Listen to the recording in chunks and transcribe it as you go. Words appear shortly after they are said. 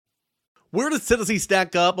Where does Tennessee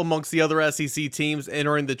stack up amongst the other SEC teams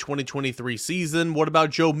entering the 2023 season? What about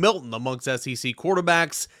Joe Milton amongst SEC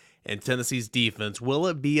quarterbacks and Tennessee's defense? Will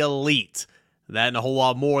it be elite? That and a whole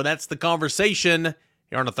lot more. That's the conversation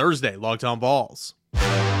here on a Thursday, Locked On Vols.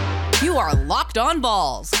 You are Locked On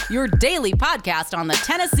Vols, your daily podcast on the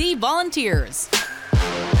Tennessee Volunteers.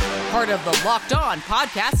 Part of the Locked On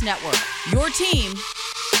Podcast Network, your team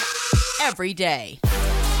every day.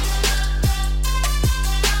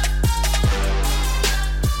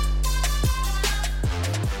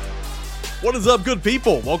 What is up, good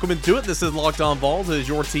people? Welcome into it. This is Locked On Vols. It is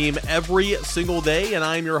your team every single day, and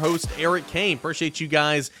I am your host, Eric Kane. Appreciate you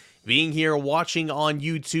guys being here, watching on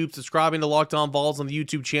YouTube, subscribing to Locked On Vols on the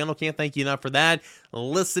YouTube channel. Can't thank you enough for that.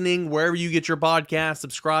 Listening wherever you get your podcast,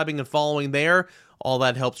 subscribing and following there. All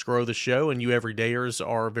that helps grow the show, and you everydayers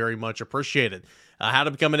are very much appreciated. How to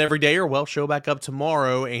become an everydayer? Well, show back up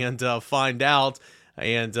tomorrow and find out.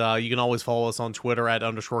 And you can always follow us on Twitter at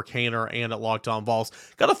 _Caner and at Locked On Vols.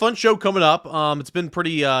 Got a fun show coming up. It's been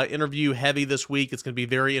pretty interview heavy this week. It's going to be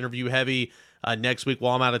very interview heavy next week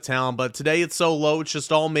while I'm out of town. But today it's solo. It's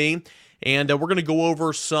just all me. And we're going to go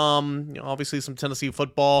over some, obviously some Tennessee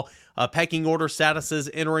football pecking order statuses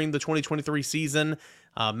entering the 2023 season.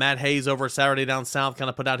 Matt Hayes over at Saturday Down South kind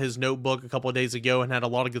of put out his notebook a couple of days ago and had a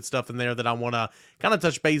lot of good stuff in there that I want to kind of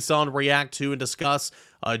touch base on, react to, and discuss.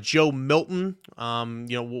 Joe Milton,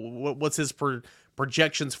 what's his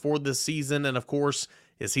projections for this season? And of course,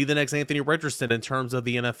 is he the next Anthony Richardson in terms of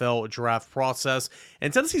the NFL draft process?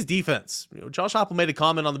 And Tennessee's defense. Josh Heupel made a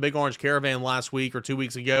comment on the Big Orange Caravan last week or 2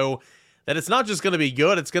 weeks ago that it's not just going to be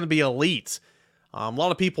good, it's going to be elite. A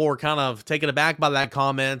lot of people are kind of taken aback by that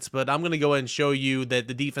comment, but I'm going to go ahead and show you that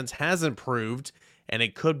the defense has improved, and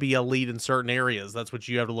it could be elite in certain areas. That's what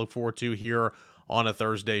you have to look forward to here on a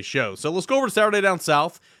Thursday show. So let's go over to Saturday Down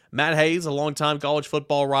South. Matt Hayes, a longtime college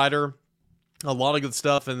football writer. A lot of good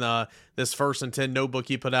stuff in this First and 10 notebook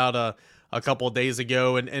he put out a couple of days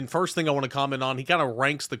ago. And first thing I want to comment on, he kind of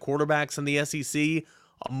ranks the quarterbacks in the SEC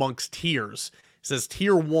amongst tiers. It says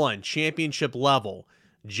Tier 1, championship level,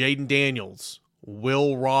 Jaden Daniels,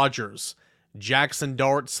 Will Rogers, Jackson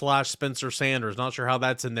Dart / Spencer Sanders. Not sure how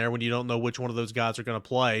that's in there when you don't know which one of those guys are going to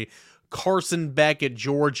play. Carson Beck at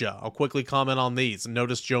Georgia. I'll quickly comment on these.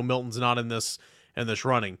 Notice Joe Milton's not in this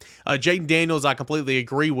running. Jaden Daniels, I completely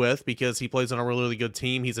agree with because he plays on a really, really good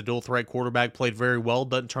team. He's a dual threat quarterback, played very well,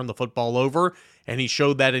 doesn't turn the football over, and he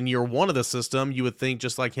showed that in year 1 of the system. You would think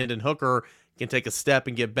just like Hendon Hooker can take a step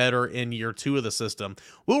and get better in year 2 of the system.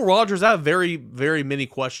 Will Rogers, I have very, very many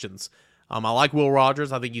questions. I like Will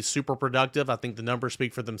Rogers. I think he's super productive. I think the numbers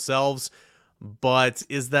speak for themselves. But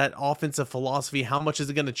is that offensive philosophy, how much is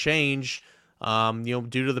it going to change? Due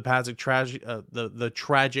to the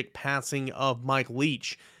tragic passing of Mike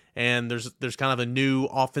Leach, and there's kind of a new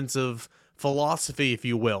offensive philosophy, if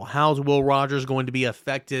you will. How's Will Rogers going to be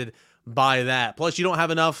affected by that? Plus, you don't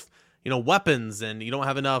have enough, weapons, and you don't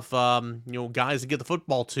have enough, guys to get the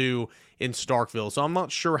football to in Starkville. So I'm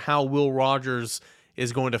not sure how Will Rogers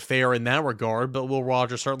is going to fare in that regard, but Will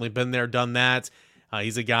Rogers certainly been there, done that.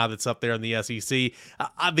 He's a guy that's up there in the SEC.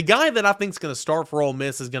 The guy that I think is going to start for Ole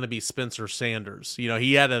Miss is going to be Spencer Sanders.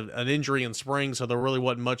 He had an injury in spring, so there really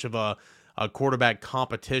wasn't much of a quarterback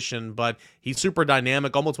competition, but he's super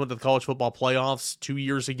dynamic. Almost went to the college football playoffs 2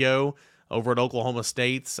 years ago over at Oklahoma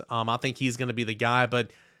State. I think he's going to be the guy,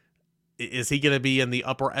 but is he going to be in the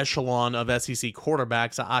upper echelon of SEC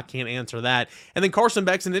quarterbacks? I can't answer that. And then Carson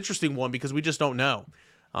Beck's an interesting one because we just don't know.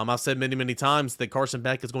 I've said many, many times that Carson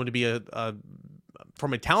Beck is going to be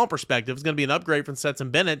from a talent perspective, it's going to be an upgrade from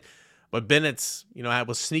Stetson Bennett, but Bennett's,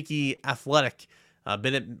 was sneaky athletic.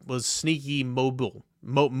 Bennett was sneaky mobile.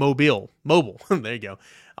 There you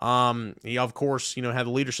go. He, of course, had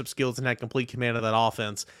the leadership skills and had complete command of that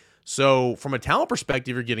offense. So from a talent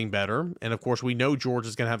perspective, you're getting better. And of course, we know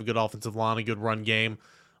Georgia's going to have a good offensive line, a good run game.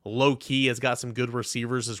 Low key has got some good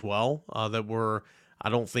receivers as well I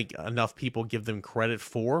don't think enough people give them credit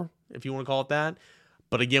for, if you want to call it that.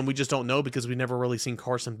 But again, we just don't know because we've never really seen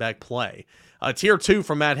Carson Beck play. Tier 2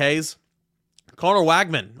 from Matt Hayes, Connor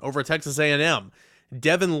Wagman over at Texas A&M,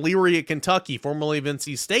 Devin Leary at Kentucky, formerly of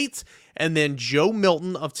NC State, and then Joe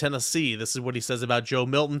Milton of Tennessee. This is what he says about Joe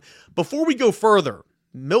Milton. Before we go further,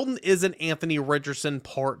 Milton isn't Anthony Richardson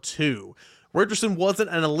Part 2. Richardson wasn't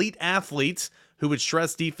an elite athlete who would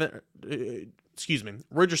stress defense.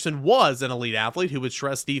 Richardson was an elite athlete who would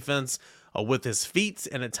stress defense with his feet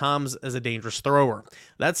and at times as a dangerous thrower.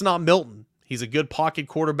 That's not Milton. He's a good pocket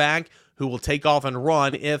quarterback who will take off and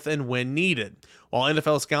run if and when needed. While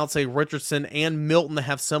NFL scouts say Richardson and Milton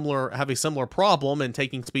have a similar problem in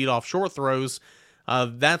taking speed off short throws,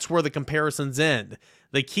 that's where the comparisons end.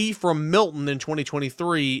 The key from Milton in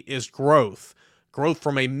 2023 is growth. Growth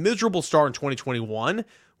from a miserable start in 2021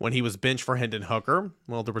 when he was benched for Hendon Hooker.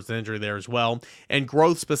 Well, there was an injury there as well. And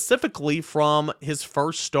growth specifically from his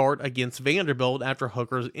first start against Vanderbilt after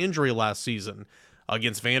Hooker's injury last season.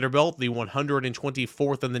 Against Vanderbilt, the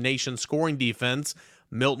 124th in the nation scoring defense,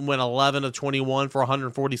 Milton went 11 of 21 for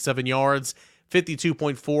 147 yards,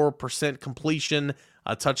 52.4% completion,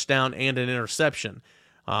 a touchdown, and an interception.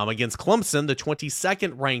 Against Clemson, the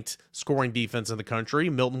 22nd ranked scoring defense in the country,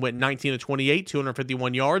 Milton went 19 of 28,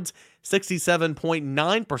 251 yards,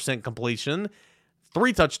 67.9% completion,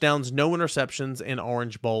 3 touchdowns, no interceptions, and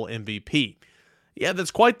Orange Bowl MVP. Yeah,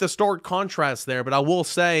 that's quite the stark contrast there, but I will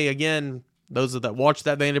say, again, those that watched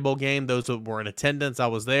that Vanderbilt game, those that were in attendance, I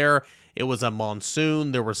was there. It was a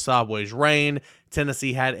monsoon. There was sideways rain.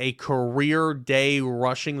 Tennessee had a career day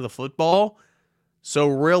rushing the football. So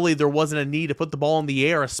really, there wasn't a need to put the ball in the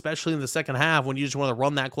air, especially in the second half when you just want to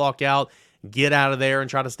run that clock out, get out of there, and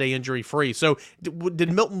try to stay injury-free. So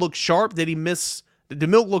did Milton look sharp? Did he miss? Did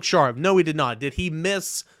Milton look sharp? No, he did not. Did he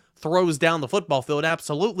miss throws down the football field?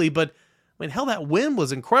 Absolutely. But, I mean, hell, that win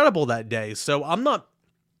was incredible that day. So I'm not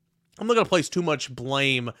going to place too much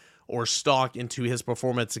blame or stock into his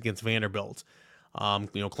performance against Vanderbilt.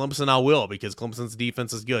 Clemson I will, because Clemson's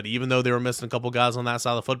defense is good. Even though they were missing a couple guys on that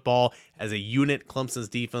side of the football, as a unit, Clemson's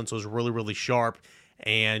defense was really, really sharp.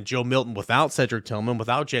 And Joe Milton, without Cedric Tillman,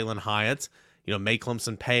 without Jalen Hyatt, made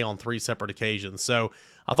Clemson pay on 3 separate occasions. So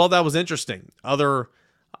I thought that was interesting. Other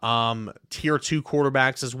Tier 2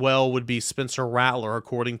 quarterbacks as well would be Spencer Rattler,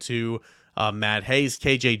 according to Matt Hayes,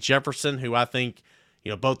 KJ Jefferson, who I think,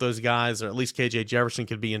 both those guys, or at least KJ Jefferson,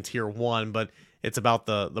 could be in Tier 1, but it's about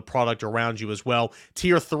the product around you as well.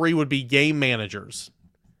 Tier 3 would be game managers.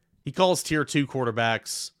 He calls Tier 2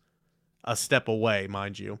 quarterbacks a step away,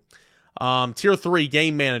 mind you. Tier 3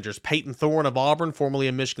 game managers, Peyton Thorne of Auburn, formerly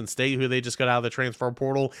of Michigan State, who they just got out of the transfer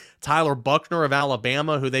portal. Tyler Buckner of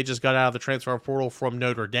Alabama, who they just got out of the transfer portal from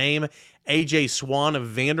Notre Dame. A.J. Swan of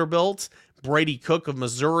Vanderbilt. Brady Cook of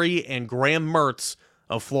Missouri. And Graham Mertz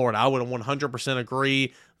of Florida. I would 100%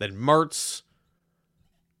 agree that Mertz,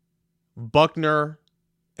 Buckner,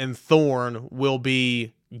 and Thorne will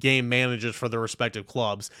be game managers for their respective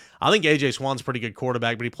clubs. I think A.J. Swan's a pretty good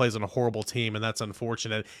quarterback, but he plays on a horrible team, and that's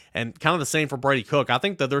unfortunate. And kind of the same for Brady Cook. I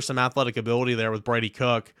think that there's some athletic ability there with Brady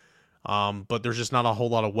Cook, but there's just not a whole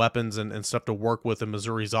lot of weapons and stuff to work with in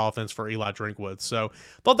Missouri's offense for Eli Drinkwitz. So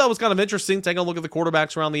thought that was kind of interesting, taking a look at the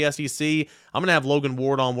quarterbacks around the SEC. I'm going to have Logan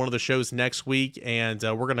Ward on one of the shows next week, and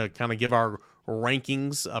we're going to kind of give our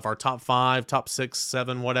rankings of our top 5, top 6,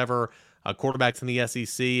 7, whatever, quarterbacks in the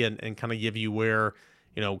SEC and kind of give you where,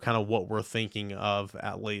 kind of what we're thinking of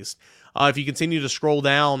at least. If you continue to scroll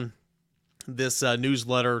down this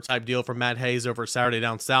newsletter type deal from Matt Hayes over at Saturday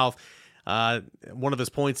Down South, one of his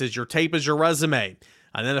points is your tape is your resume.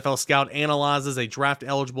 An NFL scout analyzes a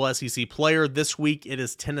draft-eligible SEC player. This week, it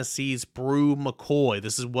is Tennessee's Brew McCoy.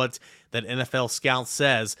 This is what that NFL scout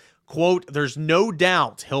says. Quote, there's no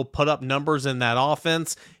doubt he'll put up numbers in that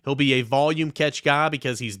offense. He'll be a volume catch guy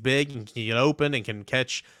because he's big and can get open and can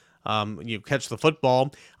catch the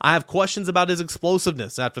football. I have questions about his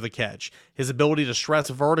explosiveness after the catch, his ability to stress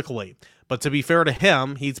vertically. But to be fair to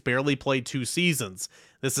him, he's barely played 2 seasons.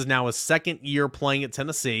 This is now his 2nd year playing at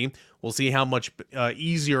Tennessee. We'll see how much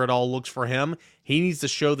easier it all looks for him. He needs to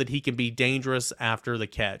show that he can be dangerous after the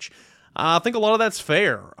catch. I think a lot of that's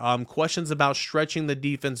fair. Questions about stretching the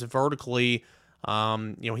defense vertically.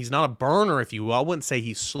 He's not a burner, if you will. I wouldn't say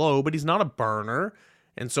he's slow, but he's not a burner.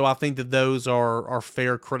 And so I think that those are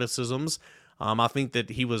fair criticisms. I think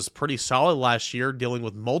that he was pretty solid last year dealing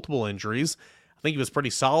with multiple injuries. I think he was pretty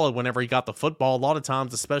solid whenever he got the football. A lot of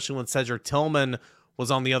times, especially when Cedric Tillman was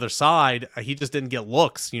on the other side, he just didn't get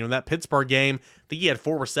looks. That Pittsburgh game, I think he had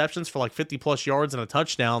 4 receptions for like 50-plus yards and a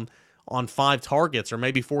touchdown on 5 targets or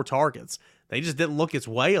maybe 4 targets. They just didn't look its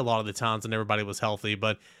way a lot of the times when everybody was healthy,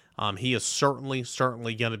 but he is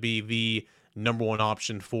certainly going to be the number 1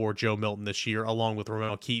 option for Joe Milton this year, along with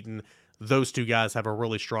Ramel Keaton. Those 2 guys have a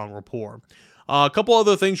really strong rapport. A couple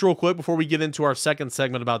other things real quick before we get into our second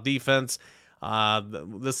segment about defense.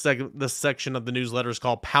 This section of the newsletter is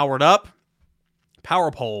called Powered Up.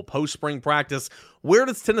 Power Poll, post-spring practice. Where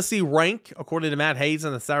does Tennessee rank, according to Matt Hayes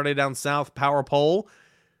in the Saturday Down South Power Poll?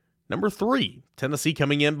 Number 3. Tennessee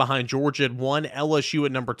coming in behind Georgia at 1, LSU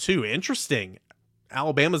at number 2. Interesting.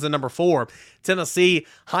 Alabama's at number 4. Tennessee,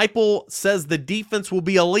 Heupel says the defense will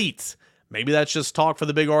be elite. Maybe that's just talk for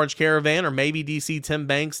the Big Orange Caravan, or maybe DC Tim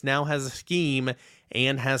Banks now has a scheme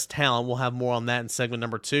and has talent. We'll have more on that in segment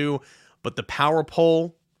number 2. But the Power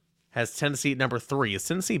Poll has Tennessee at number 3. Is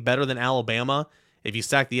Tennessee better than Alabama if you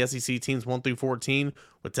stack the SEC teams 1 through 14,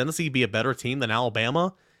 would Tennessee be a better team than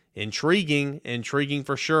Alabama? Intriguing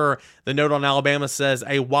for sure. The note on Alabama says,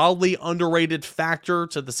 a wildly underrated factor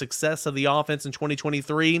to the success of the offense in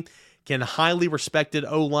 2023, can highly respected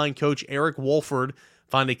O-line coach Eric Wolford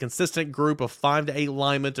find a consistent group of 5 to 8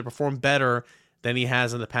 linemen to perform better than he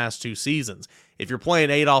has in the past 2 seasons. If you're playing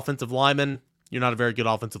 8 offensive linemen, you're not a very good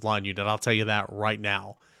offensive line unit. I'll tell you that right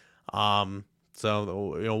now.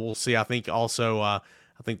 So we'll see. I think also, I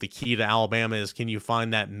think the key to Alabama is, can you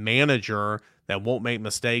find that manager that won't make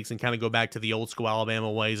mistakes and kind of go back to the old school Alabama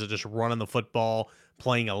ways of just running the football,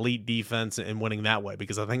 playing elite defense, and winning that way?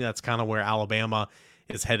 Because I think that's kind of where Alabama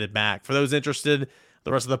is headed back. For those interested,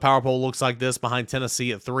 the rest of the power poll looks like this: behind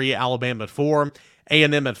Tennessee at 3, Alabama at 4,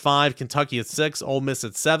 A&M at 5, Kentucky at 6, Ole Miss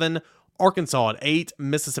at 7, Arkansas at 8,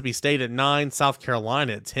 Mississippi State at 9, South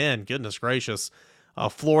Carolina at 10. Goodness gracious.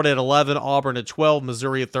 Florida at 11, Auburn at 12,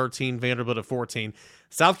 Missouri at 13, Vanderbilt at 14.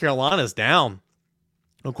 South Carolina's down.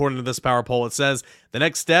 According to this power poll, it says the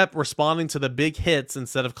next step, responding to the big hits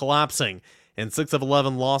instead of collapsing. In 6 of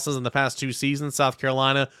 11 losses in the past 2 seasons, South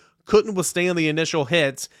Carolina couldn't withstand the initial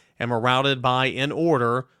hits and were routed by, in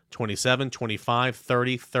order, 27, 25,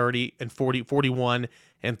 30, 30, and 40, 41,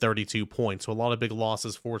 and 32 points. So a lot of big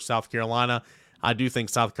losses for South Carolina. I do think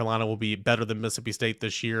South Carolina will be better than Mississippi State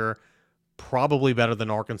this year, probably better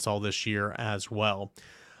than Arkansas this year as well.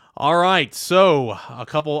 All right, so a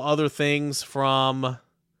couple other things from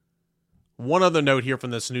one other note here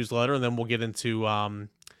from this newsletter, and then we'll get into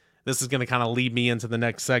this is going to kind of lead me into the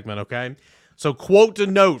next segment, okay? So quote to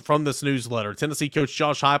note from this newsletter: Tennessee coach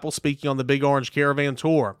Josh Heupel speaking on the Big Orange Caravan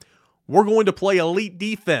Tour. We're going to play elite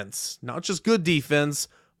defense, not just good defense,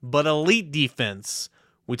 but elite defense.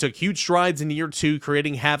 We took huge strides in year 2,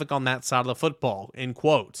 creating havoc on that side of the football, end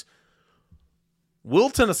quote.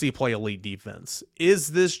 Will Tennessee play elite defense?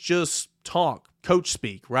 Is this just talk, coach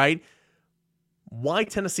speak, right? Why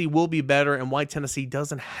Tennessee will be better and why Tennessee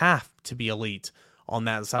doesn't have to be elite on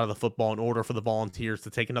that side of the football in order for the Volunteers to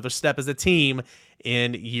take another step as a team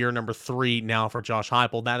in year number 3 now for Josh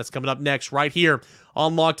Heupel. That is coming up next right here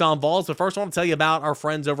on Locked On Vols. But first, I want to tell you about our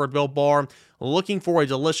friends over at Built Bar. Looking for a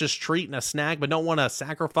delicious treat and a snack, but don't want to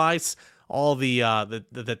sacrifice all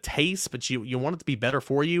the taste, but you want it to be better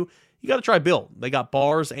for you. You got to try Built. They got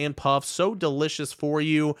bars and puffs, so delicious for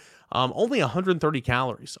you. Only 130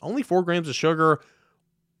 calories, only 4 grams of sugar,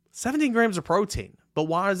 17 grams of protein. But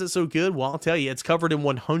why is it so good? Well, I'll tell you, it's covered in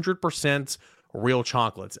 100% real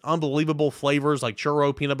chocolates. Unbelievable flavors like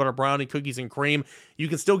churro, peanut butter brownie, cookies, and cream. You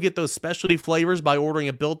can still get those specialty flavors by ordering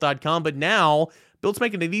at Built.com, but now Built's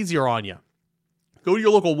making it easier on you. Go to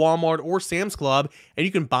your local Walmart or Sam's Club, and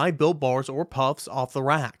you can buy Built bars or puffs off the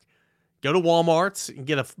rack. Go to Walmart and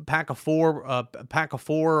get a pack of four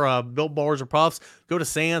Built bars or puffs. Go to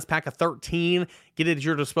Sam's, pack of 13, get it at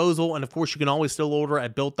your disposal. And of course, you can always still order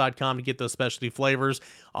at Built.com to get those specialty flavors.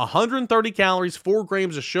 130 calories, 4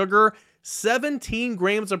 grams of sugar, 17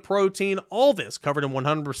 grams of protein. All this covered in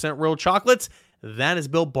 100% real chocolates. That is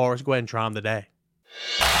Built bars. Go ahead and try them today.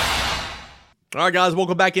 All right, guys,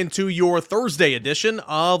 welcome back into your Thursday edition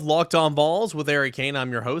of Locked On Vols with Eric Kane. I'm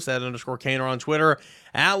your host, @_Kaner on Twitter,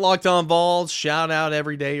 at Locked On Vols. Shout out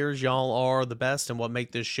everydayers. Y'all are the best and what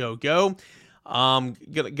make this show go.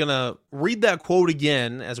 Gonna read that quote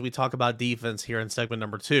again as we talk about defense here in segment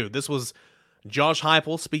number 2. This was Josh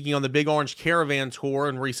Heupel speaking on the Big Orange Caravan Tour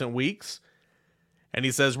in recent weeks. And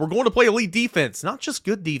he says, we're going to play elite defense, not just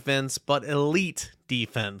good defense, but elite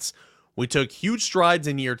defense. We took huge strides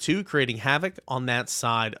in year 2, creating havoc on that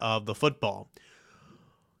side of the football.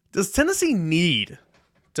 Does Tennessee need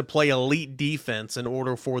to play elite defense in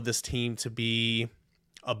order for this team to be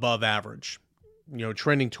above average?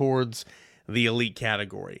 Trending towards the elite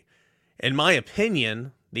category. In my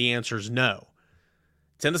opinion, the answer is no.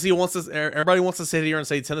 Everybody wants to sit here and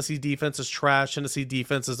say Tennessee's defense is trash, Tennessee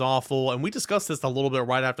defense is awful, and we discussed this a little bit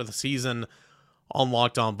right after the season on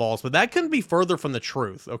Locked On Vols, but that couldn't be further from the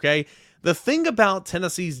truth, okay? The thing about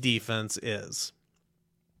Tennessee's defense is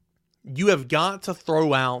you have got to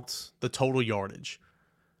throw out the total yardage.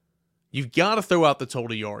 You've got to throw out the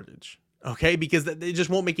total yardage, okay? Because it just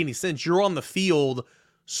won't make any sense. You're on the field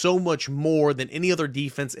so much more than any other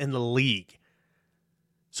defense in the league.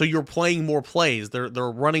 So you're playing more plays. They're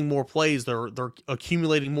running more plays. They're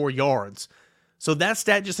accumulating more yards. So that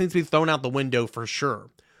stat just needs to be thrown out the window for sure.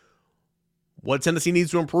 What Tennessee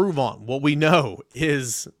needs to improve on, what we know,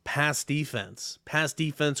 is pass defense. Pass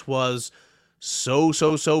defense was so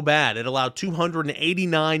bad. It allowed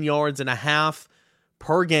 289 yards and a half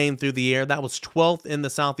per game through the air. That was 12th in the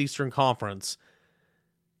Southeastern Conference.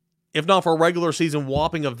 if not for a regular season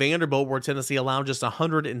whopping of Vanderbilt, where Tennessee allowed just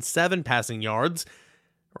 107 passing yards.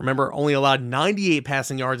 Remember, only allowed 98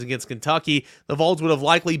 passing yards against Kentucky. The Vols would have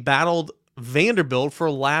likely battled Vanderbilt for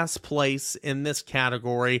last place in this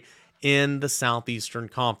category in the Southeastern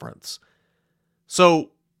Conference.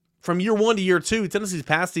 So, from year 1 to year 2, Tennessee's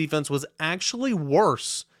pass defense was actually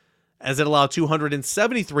worse, as it allowed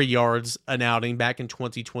 273 yards an outing back in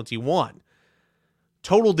 2021.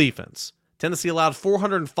 Total defense. Tennessee allowed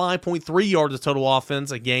 405.3 yards of total offense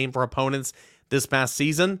a game for opponents this past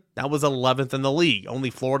season. That was 11th in the league. Only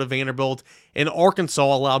Florida, Vanderbilt, and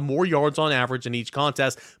Arkansas allowed more yards on average in each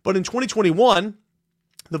contest. But in 2021,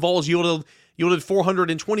 the Vols yielded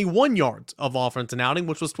 421 yards of offense an outing,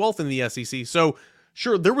 which was 12th in the SEC. So,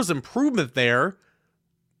 sure, there was improvement there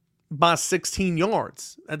by 16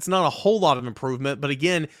 yards. That's not a whole lot of improvement, but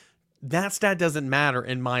again, that stat doesn't matter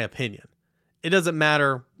in my opinion. It doesn't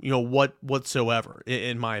matter, whatsoever,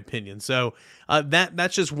 in my opinion. So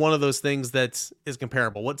that's just one of those things that is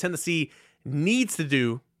comparable. What Tennessee needs to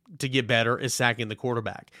do to get better is sacking the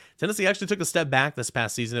quarterback. Tennessee actually took a step back this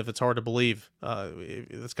past season, if it's hard to believe.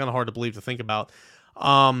 It's kind of hard to believe to think about.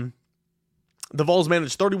 The Vols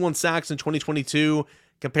managed 31 sacks in 2022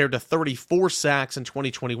 compared to 34 sacks in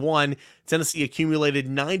 2021. Tennessee accumulated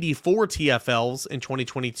 94 TFLs in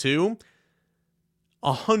 2022.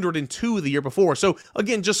 102 the year before. So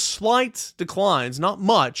again, just slight declines, not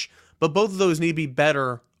much, but both of those need to be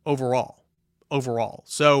better overall.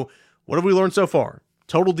 So what have we learned so far?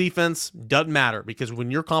 Total defense doesn't matter, because when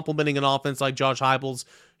you're complimenting an offense like Josh Heupel's,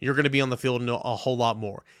 you're going to be on the field a whole lot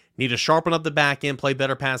more. Need to sharpen up the back end, play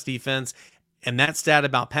better pass defense, and that stat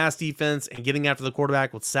about pass defense and getting after the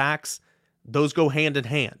quarterback with sacks, those go hand in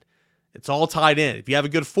hand. It's all tied in. If you have a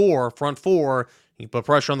good front four, you can put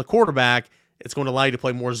pressure on the quarterback. It's going to allow you to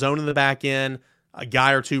play more zone in the back end, a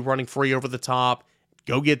guy or two running free over the top,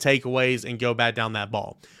 go get takeaways, and go bat down that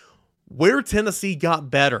ball. Where Tennessee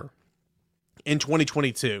got better in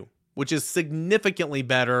 2022, which is significantly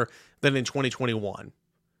better than in 2021.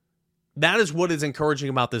 That is what is encouraging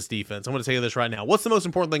about this defense. I'm going to tell you this right now. What's the most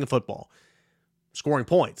important thing in football? Scoring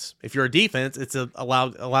points. If you're a defense, it's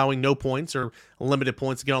allowing no points or limited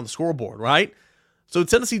points to get on the scoreboard, right? So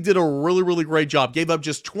Tennessee did a really, really great job. Gave up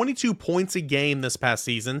just 22 points a game this past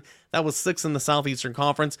season. That was 6th in the Southeastern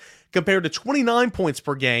Conference, compared to 29 points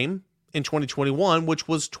per game in 2021, which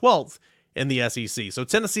was 12th in the SEC. So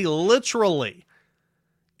Tennessee literally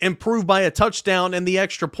improved by a touchdown and the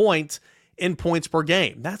extra point in points per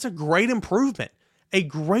game. That's a great improvement. A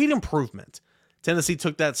great improvement. Tennessee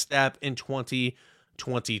took that step in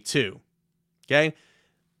 2022. Okay?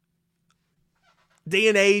 Day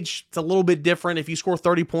and age, it's a little bit different. If you score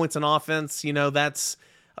 30 points on offense,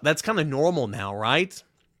 that's kind of normal now, right?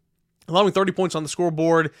 Allowing 30 points on the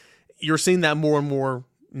scoreboard, you're seeing that more and more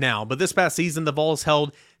now. But this past season, the Vols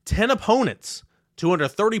held 10 opponents to under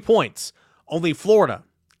 30 points. Only Florida,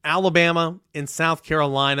 Alabama, and South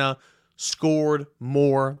Carolina scored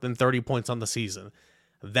more than 30 points on the season.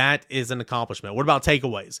 That is an accomplishment. What about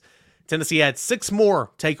takeaways? Tennessee had 6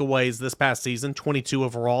 more takeaways this past season, 22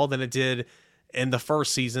 overall, than it did in the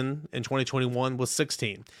first season in 2021 was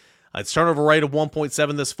 16. Its turnover rate of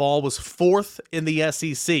 1.7 this fall was 4th in the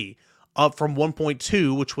SEC, up from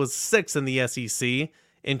 1.2, which was 6th in the SEC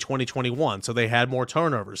in 2021. So they had more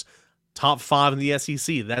turnovers. Top 5 in the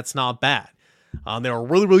SEC. That's not bad. They were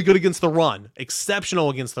really, really good against the run. Exceptional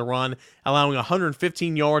against the run, allowing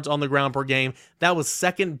 115 yards on the ground per game. That was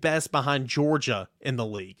second best behind Georgia in the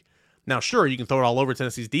league. Now, sure, you can throw it all over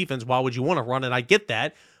Tennessee's defense. Why would you want to run it? I get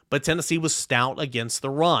that. But Tennessee was stout against the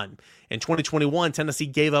run. In 2021, Tennessee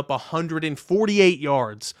gave up 148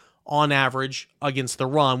 yards on average against the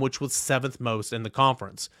run, which was 7th most in the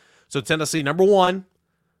conference. So Tennessee, number 1,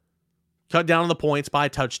 cut down on the points by a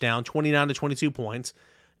touchdown, 29 to 22 points.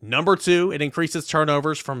 Number 2, it increased its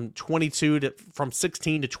turnovers from 16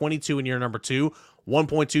 to 22 in year number 2.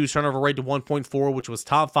 1.2 turnover rate to 1.4, which was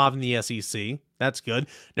top 5 in the SEC. That's good.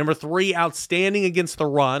 Number 3, outstanding against the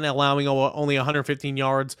run, allowing only 115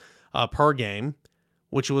 yards per game,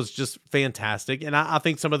 which was just fantastic. And I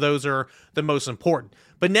think some of those are the most important.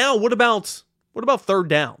 But now, what about third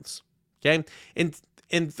downs? Okay, in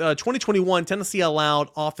 2021, Tennessee allowed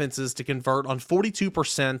offenses to convert on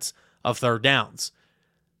 42% of third downs.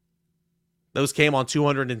 Those came on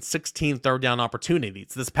 216 third down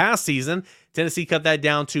opportunities. This past season, Tennessee cut that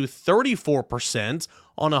down to 34%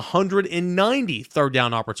 on 190 third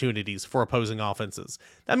down opportunities for opposing offenses.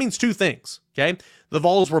 That means 2 things, okay? The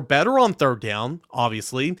Vols were better on third down,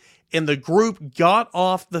 obviously, and the group got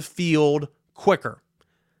off the field quicker.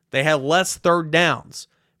 They had less third downs,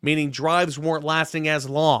 meaning drives weren't lasting as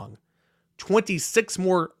long. 26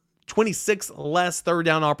 26 less third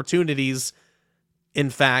down opportunities, in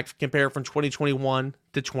fact, compared from 2021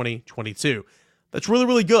 to 2022. That's really,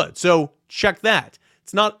 really good. So check that.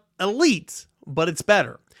 It's not elite, but it's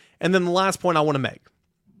better. And then the last point I want to make,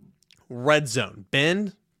 red zone.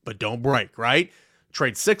 Bend, but don't break, right?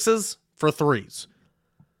 Trade sixes for threes.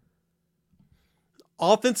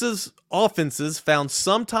 Offenses found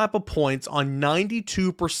some type of points on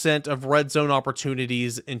 92% of red zone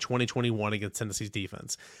opportunities in 2021 against Tennessee's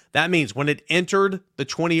defense. That means when it entered the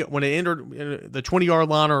 20-yard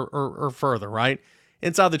line or further, right?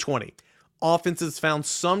 Inside the 20, offenses found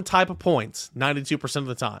some type of points 92% of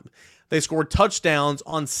the time. They scored touchdowns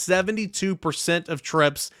on 72% of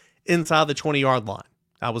trips inside the 20-yard line.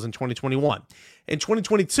 That was in 2021. In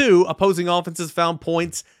 2022, opposing offenses found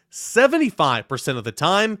points 75% of the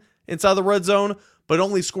time inside the red zone, but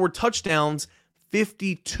only scored touchdowns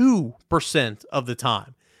 52% of the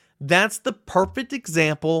time. That's the perfect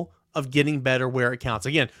example of getting better where it counts.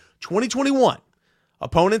 Again, 2021,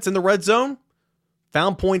 opponents in the red zone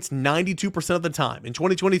found points 92% of the time. In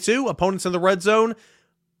 2022, opponents in the red zone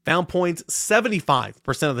found points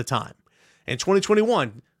 75% of the time. In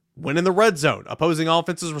 2021, when in the red zone, opposing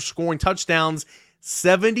offenses were scoring touchdowns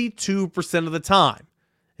 72% of the time.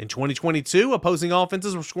 In 2022, opposing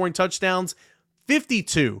offenses were scoring touchdowns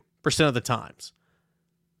 52% of the times.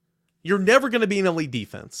 You're never going to be an elite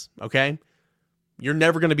defense, okay? You're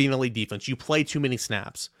never going to be an elite defense. You play too many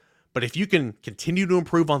snaps. But if you can continue to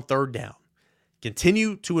improve on third down,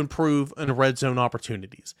 continue to improve in red zone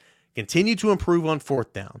opportunities, continue to improve on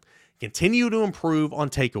fourth down, continue to improve on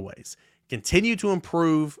takeaways, continue to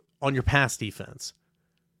improve on your pass defense,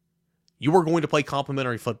 you are going to play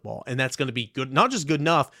complementary football, and that's going to be good, not just good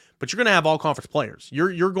enough, but you're going to have all conference players.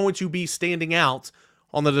 You're going to be standing out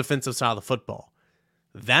on the defensive side of the football.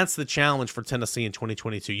 That's the challenge for Tennessee in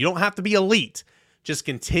 2022. You don't have to be elite. Just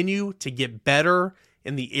continue to get better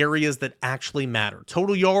in the areas that actually matter.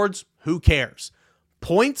 Total yards, who cares?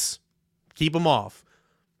 Points, keep them off.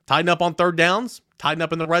 Tighten up on third downs, tighten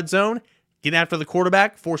up in the red zone, get after the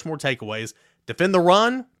quarterback, force more takeaways. Defend the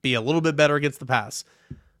run, be a little bit better against the pass.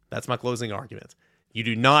 That's my closing argument. You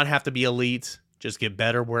do not have to be elite. Just get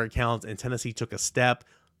better where it counts. And Tennessee took a step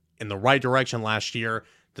in the right direction last year,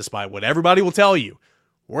 despite what everybody will tell you.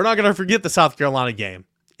 We're not going to forget the South Carolina game.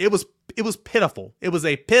 It was pitiful. It was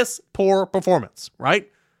a piss poor performance, right?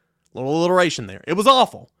 Little alliteration there. It was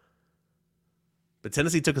awful. But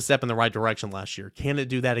Tennessee took a step in the right direction last year. Can it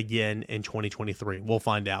do that again in 2023? We'll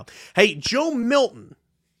find out. Hey, Joe Milton.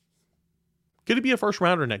 Could he be a first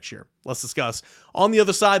rounder next year? Let's discuss. On the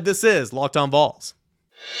other side, this is Locked On Vols.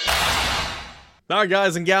 All right,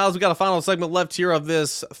 guys and gals, we got a final segment left here of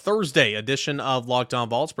this Thursday edition of Locked On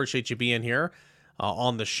Vols. Appreciate you being here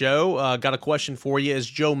on the show. Got a question for you. Is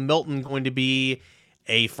Joe Milton going to be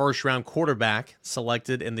a first-round quarterback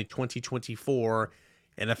selected in the 2024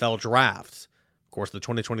 NFL Draft? Of course, the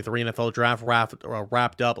 2023 NFL Draft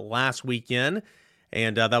wrapped up last weekend.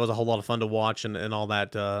 And that was a whole lot of fun to watch and all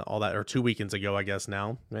that, or 2 weekends ago, I guess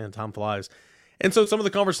now. Man, time flies. And so some of the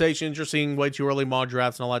conversations, you're seeing way too early mock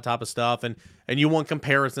drafts and all that type of stuff, and you want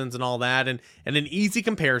comparisons and all that. And an easy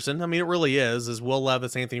comparison, I mean, it really is Will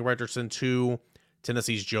Levis, Anthony Richardson to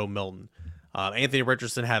Tennessee's Joe Milton. Anthony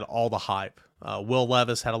Richardson had all the hype. Will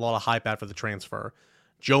Levis had a lot of hype after the transfer.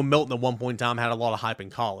 Joe Milton at one point in time had a lot of hype in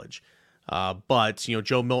college. But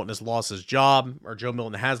Joe Milton has lost his job, or Joe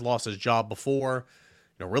Milton has lost his job before,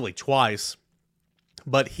 really twice.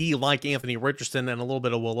 But he, like Anthony Richardson and a little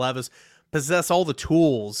bit of Will Levis, possess all the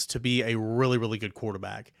tools to be a really, really good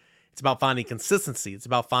quarterback. It's about finding consistency. It's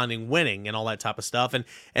about finding winning and all that type of stuff.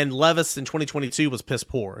 And Levis in 2022 was piss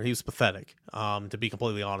poor. He was pathetic, to be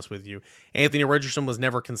completely honest with you. Anthony Richardson was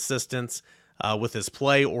never consistent with his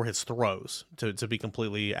play or his throws. To be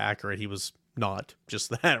completely accurate, he was not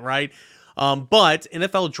just that, right? But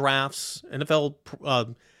NFL drafts,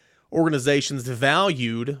 NFL organizations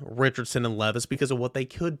valued Richardson and Levis because of what they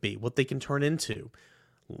could be, what they can turn into.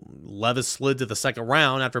 Levis slid to the second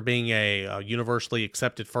round after being a universally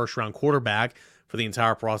accepted first-round quarterback for the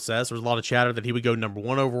entire process. There was a lot of chatter that he would go number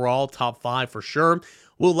 1 overall, top 5 for sure.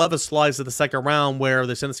 Will Levis slides to the second round where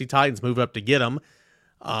the Tennessee Titans move up to get him.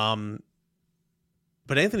 But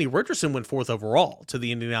Anthony Richardson went 4th overall to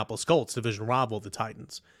the Indianapolis Colts, division rival of the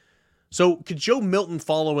Titans. So could Joe Milton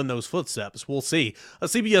follow in those footsteps? We'll see.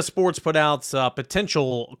 CBS Sports put out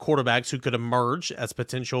potential quarterbacks who could emerge as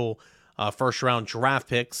potential first-round draft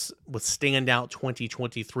picks with standout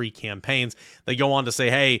 2023 campaigns. They go on to say,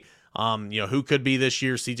 hey, who could be this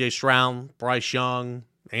year? C.J. Stroud, Bryce Young,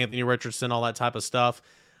 Anthony Richardson, all that type of stuff.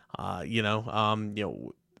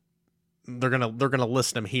 they're gonna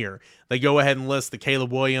list them here. They go ahead and list the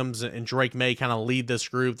Caleb Williams and Drake May kind of lead this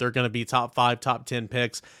group. They're going to be top 5, top 10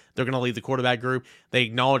 picks. They're going to lead the quarterback group. They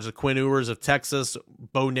acknowledge the Quinn Ewers of Texas,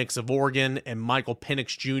 Bo Nix of Oregon, and Michael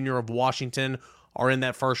Penix Jr. of Washington are in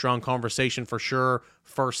that first round conversation for sure.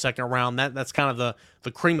 First, second round. That's kind of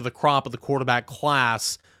the cream of the crop of the quarterback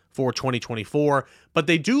class for 2024. But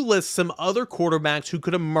they do list some other quarterbacks who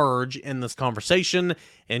could emerge in this conversation,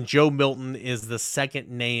 and Joe Milton is the second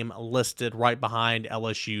name listed right behind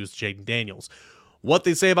LSU's Jaden Daniels. What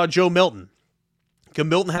they say about Joe Milton. Can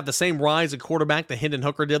Milton have the same rise at quarterback that Hendon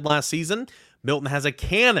Hooker did last season? Milton has a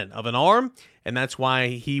cannon of an arm, and that's why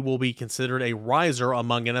he will be considered a riser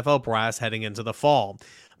among NFL brass heading into the fall.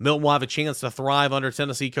 Milton will have a chance to thrive under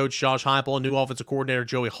Tennessee coach Josh Heupel and new offensive coordinator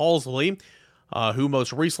Joey Halzle, who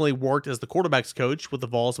most recently worked as the quarterback's coach with the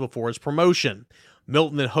Vols before his promotion.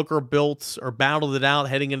 Milton and Hooker battled it out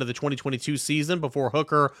heading into the 2022 season before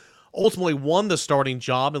Hooker ultimately won the starting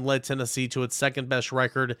job and led Tennessee to its best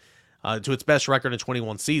record in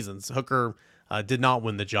 21 seasons. Hooker did not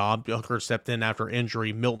win the job. Hooker stepped in after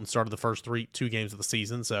injury. Milton started the first two games of the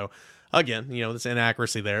season. So again, there's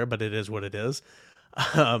inaccuracy there, but it is what it is.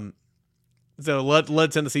 So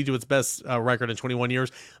led Tennessee to its best record in 21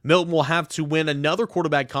 years. Milton will have to win another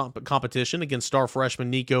quarterback competition against star freshman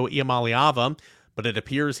Nico Iamaleava, but it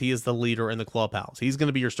appears he is the leader in the clubhouse. He's going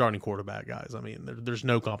to be your starting quarterback, guys. I mean, there's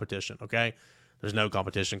no competition, okay? There's no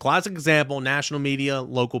competition. Classic example, national media,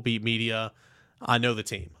 local beat media. I know the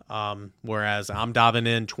team. Whereas I'm diving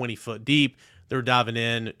in 20 foot deep. They're diving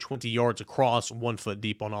in 20 yards across, 1 foot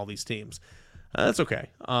deep on all these teams. That's okay.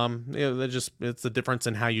 It's the difference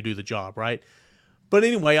in how you do the job, right? But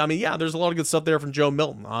anyway, I mean, yeah, there's a lot of good stuff there from Joe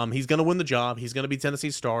Milton. He's going to win the job. He's going to be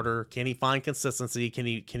Tennessee's starter. Can he find consistency? Can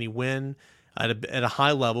he win at a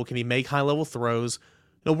high level? Can he make high level throws?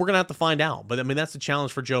 We're going to have to find out. But I mean, that's the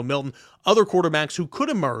challenge for Joe Milton. Other quarterbacks who could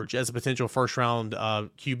emerge as a potential first round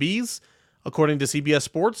QBs, according to CBS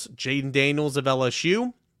Sports: Jaden Daniels of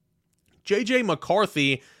LSU, J.J.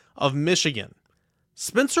 McCarthy of Michigan.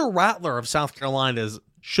 Spencer Rattler of South Carolina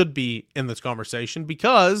should be in this conversation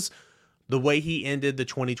because the way he ended the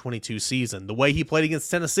 2022 season, the way he played against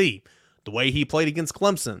Tennessee, the way he played against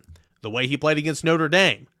Clemson, the way he played against Notre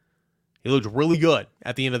Dame, he looked really good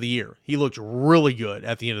at the end of the year.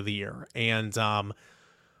 And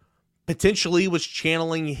potentially was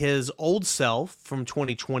channeling his old self from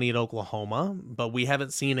 2020 at Oklahoma, but we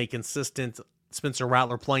haven't seen a consistent Spencer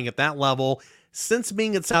Rattler playing at that level since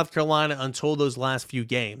being at South Carolina until those last few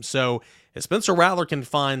games. So if Spencer Rattler can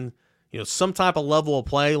find, some type of level of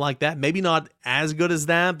play like that, maybe not as good as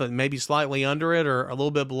that, but maybe slightly under it or a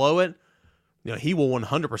little bit below it, he will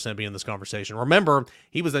 100% be in this conversation. Remember,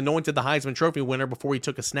 he was anointed the Heisman Trophy winner before he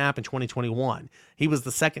took a snap in 2021. He was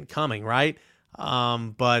the second coming, right?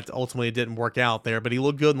 But ultimately it didn't work out there. But he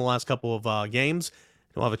looked good in the last couple of games.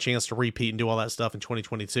 He'll have a chance to repeat and do all that stuff in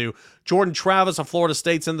 2022. Jordan Travis of Florida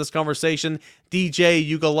State's in this conversation. DJ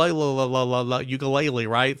Ugalele,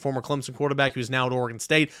 right? Former Clemson quarterback who's now at Oregon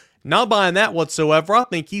State. Not buying that whatsoever. I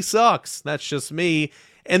think he sucks. That's just me.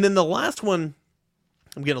 And then the last one,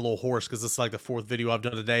 I'm getting a little hoarse because this is like the fourth video I've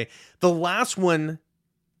done today. The last one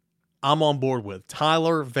I'm on board with.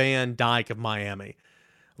 Tyler Van Dyke of Miami.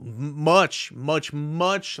 Much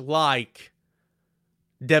like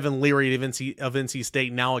Devin Leary of NC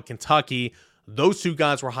State, now at Kentucky. Those two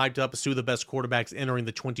guys were hyped up as two of the best quarterbacks entering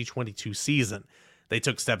the 2022 season. They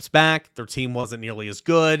took steps back. Their team wasn't nearly as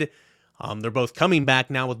good. They're both coming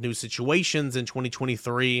back now with new situations in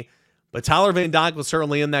 2023. But Tyler Van Dyke was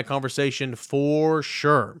certainly in that conversation for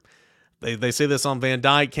sure. They say this on Van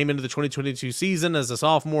Dyke. Came into the 2022 season as a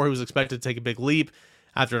sophomore who was expected to take a big leap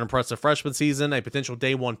after an impressive freshman season, a potential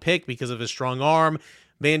day one pick because of his strong arm.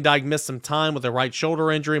 Van Dyke missed some time with a right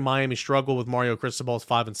shoulder injury. Miami struggled with Mario Cristobal's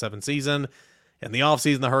 5-7 season. In the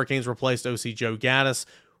offseason, the Hurricanes replaced OC Joe Gaddis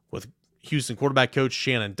with Houston quarterback coach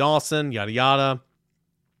Shannon Dawson, yada yada.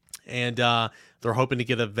 And they're hoping to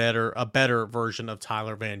get a better version of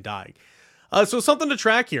Tyler Van Dyke. So something to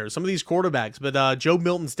track here, some of these quarterbacks. But Joe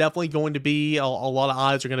Milton's definitely going to be, a lot of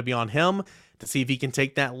eyes are going to be on him to see if he can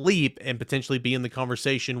take that leap and potentially be in the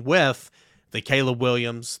conversation with the Caleb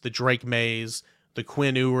Williams, the Drake Mays, the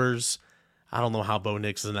Quinn Ewers. I don't know how Bo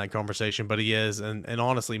Nix is in that conversation, but he is. And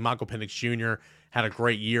honestly, Michael Penix Jr. had a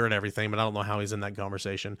great year and everything, but I don't know how he's in that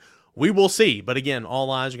conversation. We will see. But again,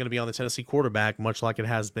 all eyes are going to be on the Tennessee quarterback, much like it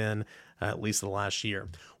has been at least the last year.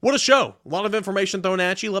 What a show. A lot of information thrown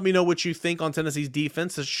at you. Let me know what you think on Tennessee's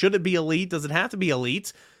defense. Should it be elite? Does it have to be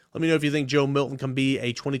elite? Let me know if you think Joe Milton can be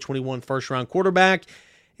a 2021 first-round quarterback.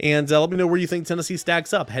 And let me know where you think Tennessee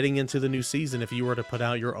stacks up heading into the new season if you were to put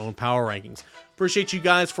out your own power rankings. Appreciate you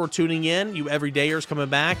guys for tuning in. You everydayers coming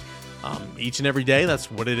back each and every day. That's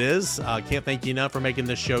what it is. Can't thank you enough for making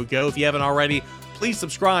this show go. If you haven't already, please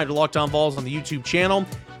subscribe to Locked On Vols on the YouTube channel.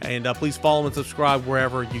 And please follow and subscribe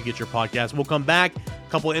wherever you get your podcast. We'll come back. A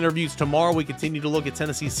couple of interviews tomorrow. We continue to look at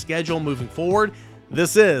Tennessee's schedule moving forward.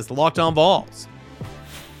 This is Locked On Vols.